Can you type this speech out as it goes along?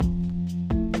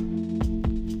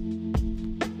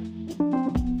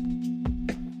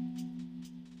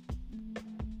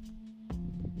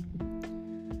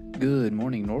Good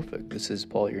morning, Norfolk. This is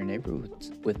Paul, your neighbor,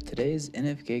 with today's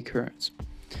NFK Currents.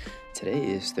 Today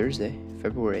is Thursday,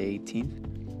 February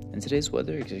 18th, and today's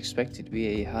weather is expected to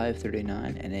be a high of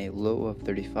 39 and a low of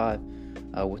 35,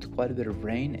 with quite a bit of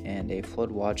rain and a flood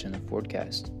watch in the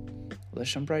forecast. Let's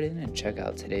jump right in and check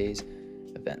out today's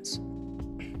events.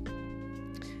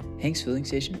 Hanks Filling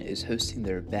Station is hosting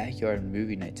their backyard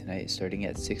movie night tonight, starting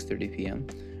at 6:30 p.m.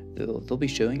 They'll be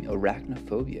showing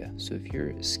Arachnophobia, so if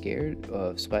you're scared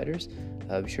of spiders,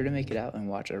 be sure to make it out and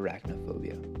watch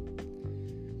Arachnophobia.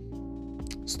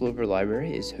 Slover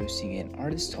Library is hosting an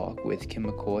artist talk with Kim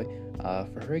McCoy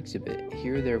for her exhibit,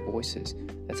 Hear Their Voices.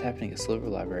 That's happening at Slover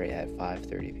Library at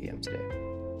 5:30 p.m. today.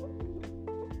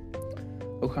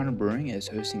 O'Connor Brewing is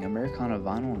hosting Americana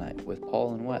Vinyl Night with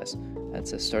Paul and Wes.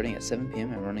 That's starting at 7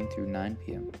 p.m. and running through 9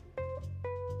 p.m.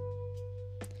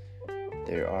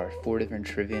 There are 4 different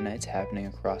trivia nights happening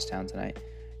across town tonight.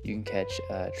 You can catch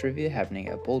trivia happening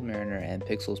at Bold Mariner and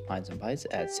Pixels Pints and Bites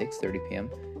at 6:30 p.m.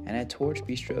 and at Torch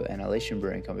Bistro and Elation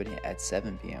Brewing Company at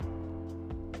 7 p.m.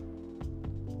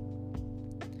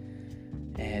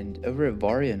 And over at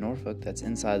Varia, Norfolk, that's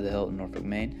inside the Hilton, Norfolk,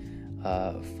 Maine,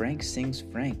 Frank Sings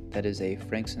Frank. That is a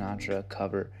Frank Sinatra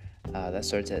cover that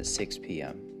starts at 6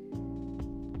 p.m.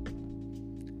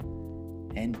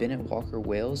 And Bennett Walker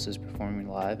Wales is performing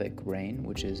live at Grain,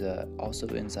 which is also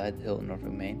inside the Hilton,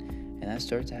 Norfolk, Maine, and that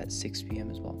starts at 6 p.m.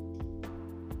 as well.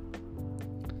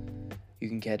 You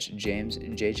can catch James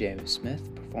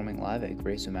Smith performing live at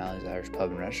Grace O'Malley's Irish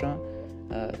Pub and Restaurant,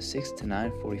 6 to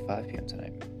 9:45 p.m.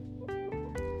 tonight.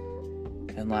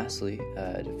 And lastly,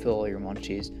 to fill all your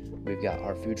munchies, we've got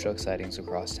our food truck sightings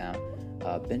across town.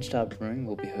 Benchtop Brewing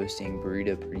will be hosting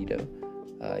Burrito.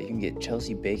 You can get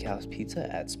Chelsea Bakehouse Pizza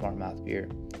at Smart Mouth Beer.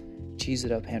 Cheese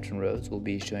It Up Hampton Roads will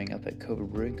be showing up at Cobra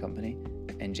Brewing Company,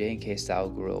 and J&K Style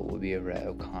Grill will be over at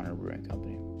O'Connor Brewing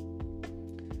Company.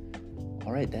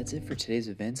 Alright, that's it for today's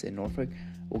events in Norfolk.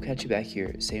 We'll catch you back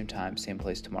here, same time, same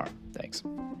place tomorrow. Thanks.